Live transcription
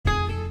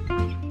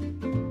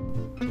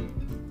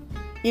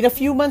In a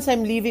few months,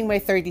 I'm leaving my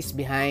 30s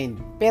behind.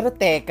 Pero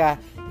teka,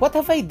 what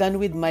have I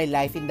done with my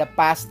life in the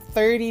past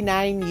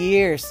 39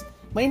 years?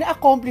 May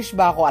na-accomplish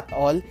ba ako at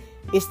all?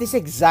 Is this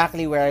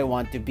exactly where I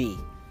want to be?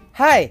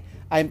 Hi,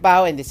 I'm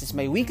Pao and this is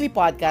my weekly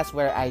podcast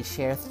where I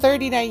share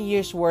 39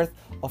 years worth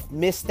of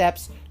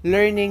missteps,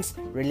 learnings,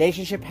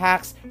 relationship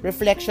hacks,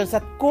 reflections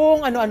at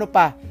kung ano-ano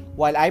pa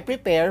while I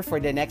prepare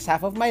for the next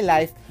half of my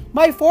life,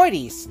 my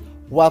 40s.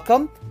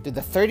 Welcome to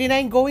the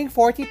 39 Going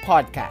 40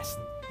 podcast.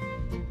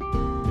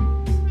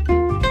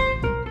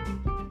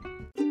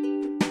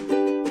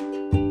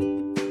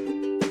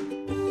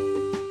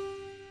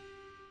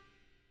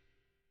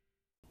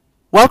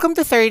 Welcome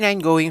to 39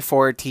 Going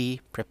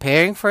 40,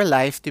 preparing for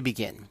life to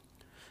begin.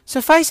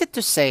 Suffice it to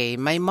say,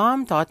 my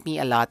mom taught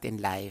me a lot in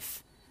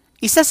life.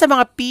 Isa sa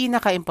mga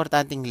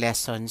pinaka-importanting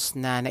lessons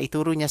na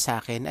naituro niya sa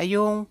akin ay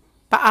yung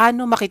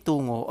paano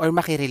makitungo or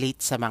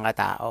makirelate sa mga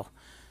tao.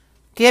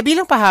 Kaya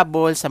bilang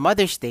pahabol sa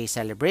Mother's Day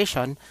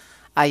celebration,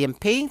 I am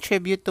paying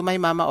tribute to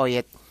my Mama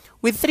Oyet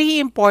with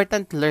 3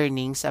 important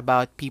learnings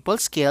about people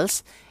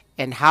skills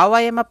and how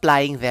I am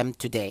applying them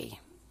today.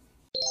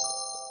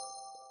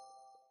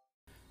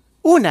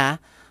 Una,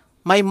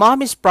 my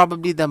mom is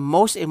probably the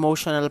most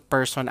emotional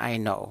person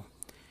I know.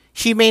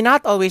 She may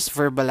not always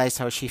verbalize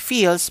how she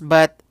feels,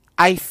 but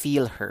I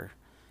feel her.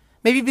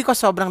 Maybe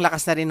because sobrang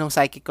lakas na rin ng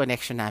psychic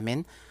connection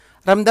namin,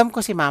 ramdam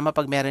ko si mama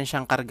pag meron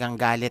siyang kargang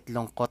galit,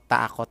 lungkot,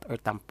 takot,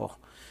 or tampo.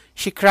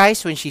 She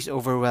cries when she's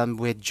overwhelmed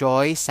with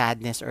joy,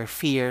 sadness, or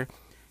fear.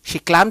 She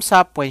clamps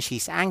up when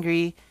she's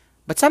angry,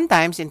 but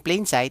sometimes, in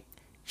plain sight,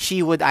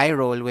 she would eye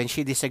roll when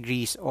she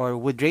disagrees or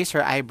would raise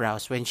her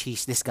eyebrows when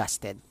she's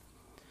disgusted.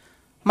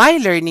 My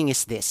learning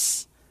is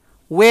this: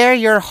 wear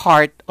your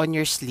heart on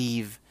your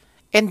sleeve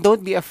and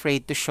don't be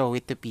afraid to show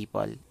it to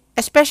people,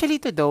 especially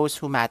to those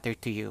who matter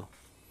to you.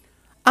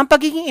 Ang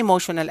pagiging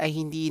emotional ay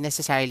hindi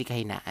necessarily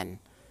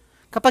kahinaan.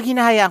 Kapag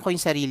hinahayaan ko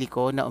yung sarili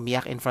ko na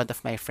umiyak in front of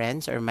my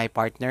friends or my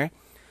partner,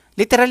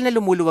 literal na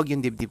lumuluwag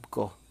yung dibdib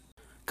ko.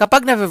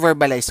 Kapag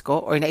na-verbalize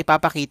ko or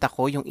naipapakita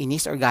ko yung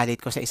inis or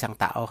galit ko sa isang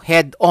tao,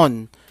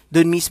 head-on,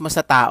 dun mismo sa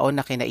tao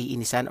na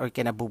kinaiinisan or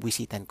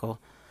kinabubwisitan ko,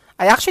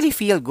 I actually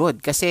feel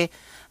good kasi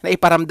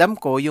naiparamdam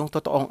ko yung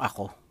totoong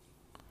ako.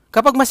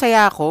 Kapag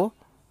masaya ako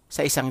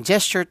sa isang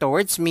gesture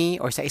towards me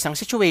or sa isang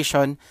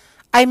situation,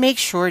 I make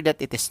sure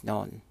that it is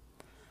known.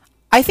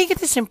 I think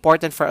it is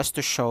important for us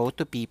to show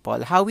to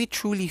people how we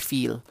truly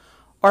feel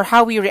or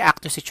how we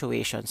react to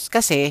situations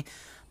kasi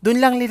dun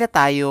lang nila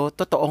tayo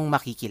totoong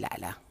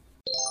makikilala.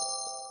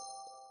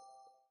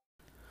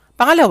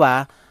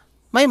 Pangalawa,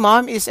 my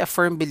mom is a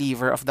firm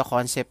believer of the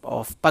concept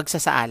of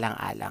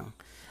pagsasaalang-alang.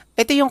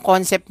 Ito yung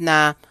concept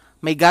na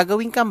may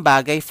gagawin kang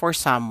bagay for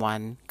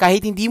someone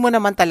kahit hindi mo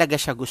naman talaga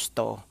siya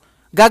gusto.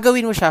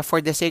 Gagawin mo siya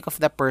for the sake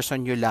of the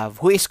person you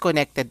love who is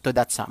connected to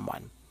that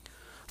someone.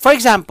 For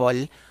example,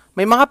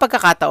 may mga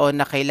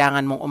pagkakataon na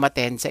kailangan mong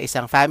umattend sa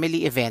isang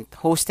family event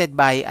hosted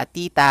by a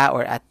tita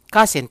or a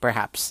cousin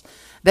perhaps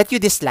that you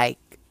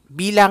dislike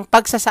bilang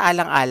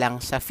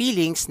pagsasaalang-alang sa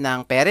feelings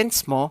ng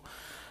parents mo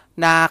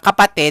na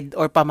kapatid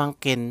or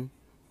pamangkin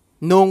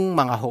nung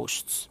mga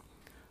hosts.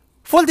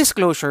 Full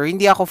disclosure,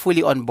 hindi ako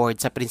fully on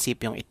board sa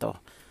prinsipyong ito.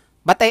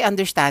 But I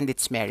understand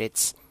its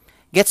merits.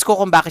 Gets ko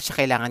kung bakit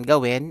siya kailangan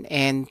gawin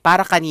and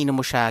para kanino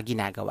mo siya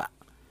ginagawa.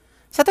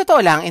 Sa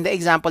totoo lang, in the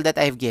example that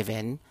I've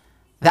given,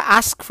 the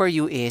ask for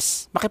you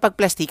is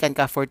makipagplastikan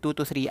ka for 2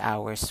 to 3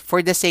 hours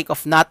for the sake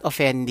of not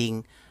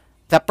offending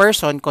the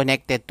person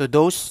connected to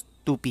those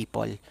 2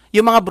 people.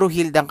 Yung mga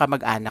bruhildang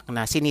kamag-anak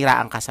na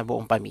siniraan ka sa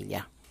buong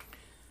pamilya.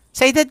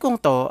 Sa edad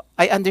kong to,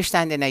 I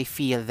understand and I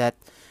feel that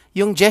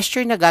yung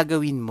gesture na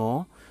gagawin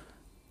mo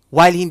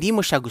while hindi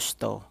mo siya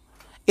gusto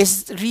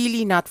is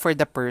really not for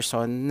the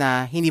person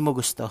na hindi mo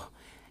gusto.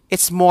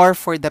 It's more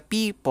for the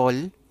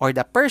people or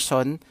the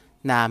person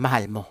na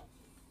mahal mo.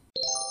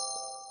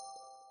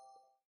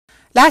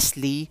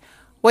 Lastly,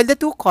 while the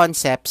two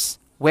concepts,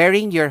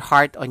 wearing your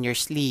heart on your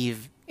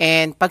sleeve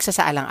and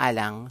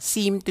pagsasaalang-alang,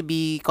 seem to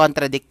be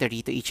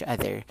contradictory to each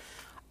other,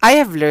 I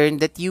have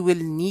learned that you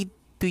will need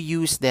to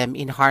use them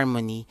in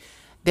harmony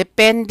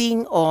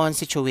depending on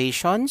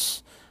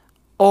situations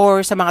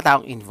or sa mga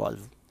taong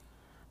involved.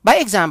 By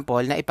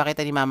example,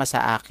 naipakita ni Mama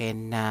sa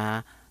akin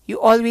na you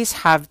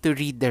always have to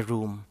read the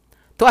room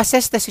to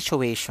assess the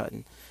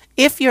situation.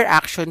 If your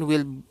action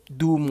will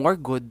do more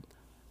good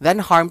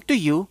than harm to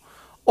you,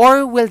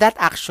 or will that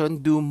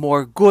action do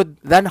more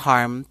good than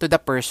harm to the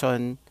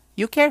person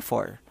you care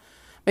for?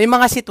 May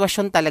mga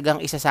sitwasyon talagang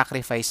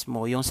isasacrifice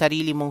mo yung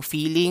sarili mong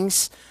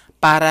feelings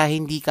para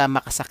hindi ka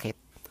makasakit.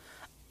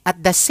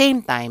 At the same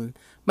time,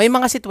 may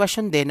mga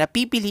sitwasyon din na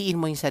pipiliin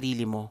mo yung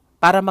sarili mo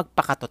para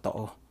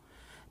magpakatotoo.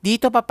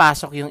 Dito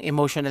papasok yung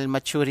emotional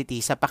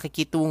maturity sa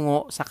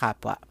pakikitungo sa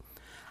kapwa.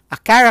 A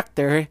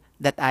character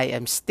that I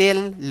am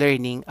still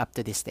learning up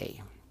to this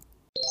day.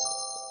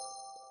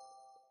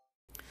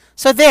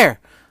 So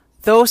there,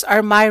 those are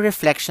my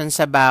reflections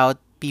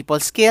about people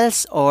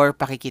skills or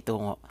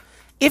pakikitungo.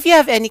 If you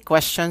have any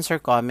questions or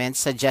comments,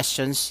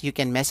 suggestions, you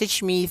can message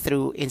me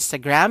through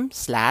Instagram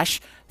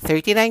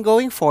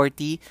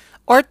 /39going40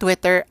 or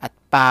Twitter at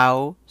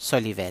Pau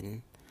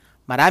Soliven.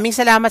 Maraming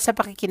salamat sa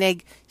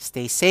pakikinig.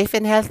 Stay safe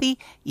and healthy.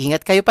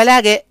 Ingat kayo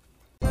palagi.